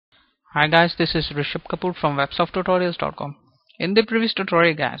Hi guys, this is Rishabh Kapoor from websofttutorials.com. In the previous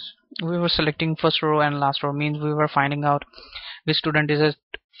tutorial guys, we were selecting first row and last row, means we were finding out which student is at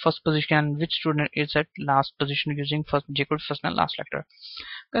first position and which student is at last position using jQuery first and last selector.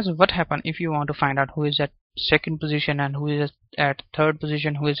 Guys, what happens if you want to find out who is at second position and who is at third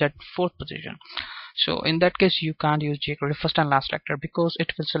position, who is at fourth position? So in that case you can't use jQuery first and last selector because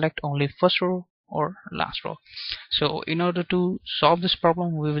it will select only first row or last row. So in order to solve this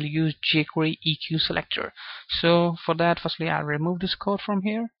problem, we will use jQuery EQ selector. So for that, firstly I'll remove this code from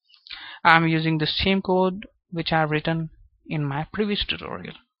here. I'm using the same code which I've written in my previous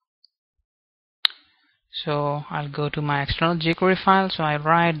tutorial. So I'll go to my external jQuery file. So I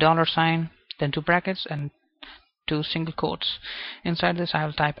write $, then two brackets and two single quotes. Inside this I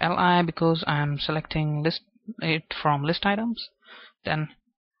will type li because I'm selecting it from list items, then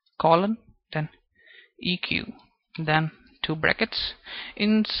colon, then EQ, then two brackets.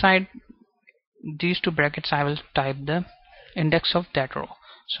 Inside these two brackets I will type the index of that row.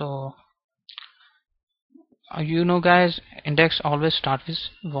 So you know guys, index always start with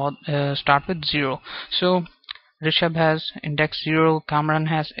 0. So Rishabh has index 0, Kamran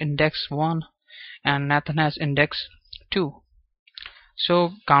has index 1, and Nathan has index 2.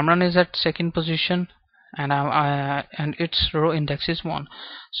 So Kamran is at second position and and its row index is 1.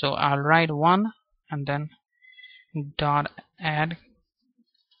 So I'll write 1 and then dot add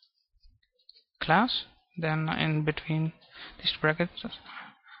class, then in between these brackets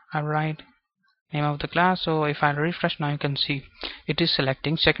I write name of the class. So if I refresh now, you can see it is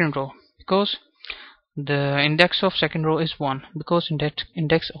selecting second row because the index of second row is 1, because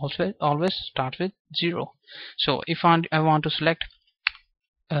index also always starts with 0. So if I want to select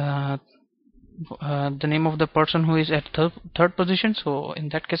the name of the person who is at third position, so in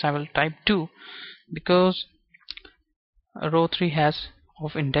that case I will type 2 because row 3 has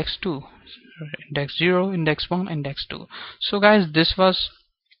of index 2, index 0, index 1, index 2. So guys, this was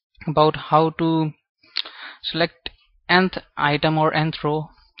about how to select nth item or nth row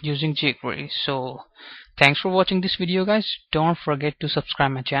using jQuery. So thanks for watching this video guys. Don't forget to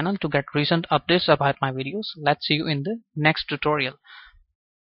subscribe my channel to get recent updates about my videos. Let's see you in the next tutorial.